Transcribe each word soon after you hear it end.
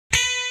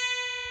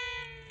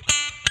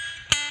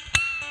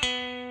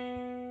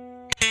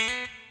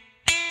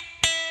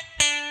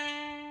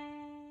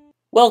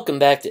Welcome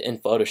back to In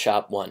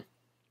Photoshop 1.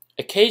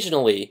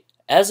 Occasionally,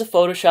 as a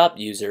Photoshop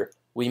user,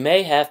 we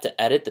may have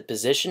to edit the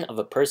position of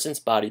a person's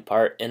body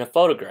part in a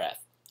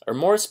photograph, or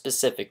more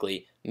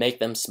specifically, make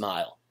them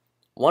smile.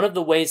 One of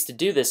the ways to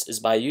do this is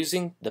by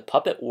using the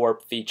puppet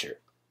warp feature.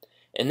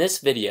 In this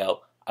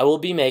video, I will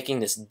be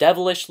making this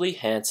devilishly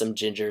handsome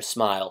ginger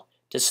smile.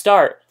 To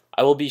start,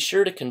 I will be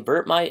sure to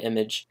convert my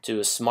image to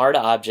a smart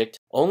object.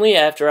 Only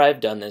after I've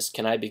done this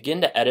can I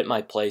begin to edit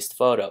my placed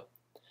photo.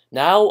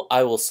 Now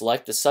I will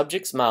select the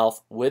subject's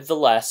mouth with the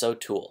lasso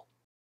tool.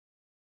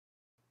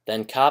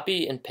 Then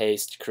copy and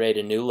paste to create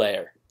a new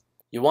layer.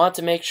 You want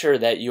to make sure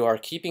that you are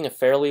keeping a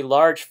fairly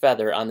large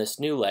feather on this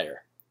new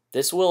layer.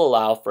 This will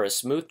allow for a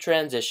smooth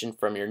transition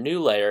from your new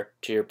layer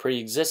to your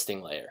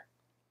pre-existing layer.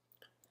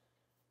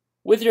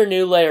 With your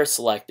new layer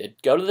selected,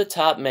 go to the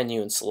top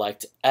menu and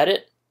select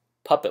Edit,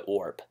 Puppet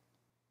Warp.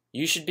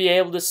 You should be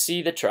able to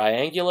see the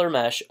triangular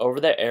mesh over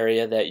the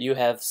area that you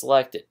have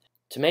selected.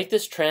 To make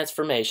this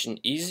transformation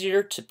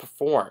easier to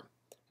perform,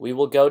 we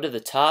will go to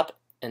the top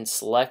and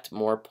select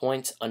more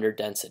points under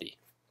density.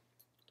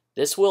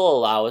 This will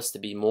allow us to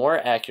be more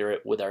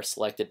accurate with our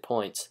selected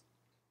points.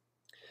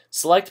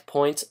 Select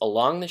points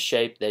along the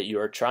shape that you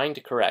are trying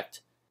to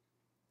correct.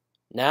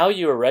 Now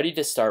you are ready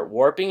to start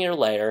warping your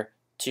layer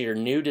to your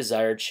new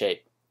desired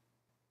shape.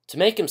 To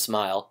make him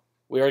smile,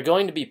 we are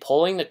going to be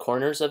pulling the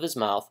corners of his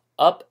mouth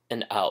up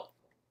and out.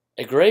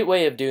 A great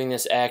way of doing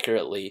this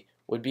accurately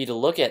would be to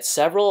look at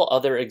several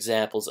other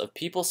examples of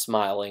people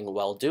smiling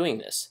while doing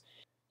this.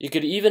 You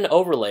could even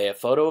overlay a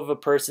photo of a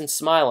person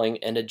smiling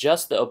and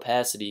adjust the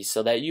opacity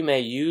so that you may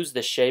use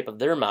the shape of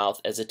their mouth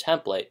as a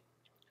template.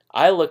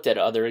 I looked at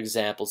other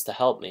examples to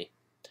help me.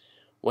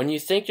 When you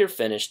think you're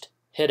finished,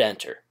 hit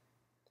enter.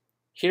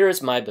 Here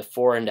is my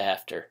before and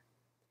after.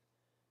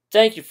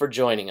 Thank you for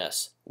joining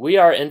us. We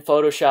are in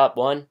Photoshop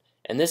 1,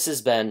 and this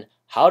has been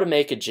How to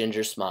Make a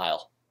Ginger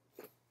Smile.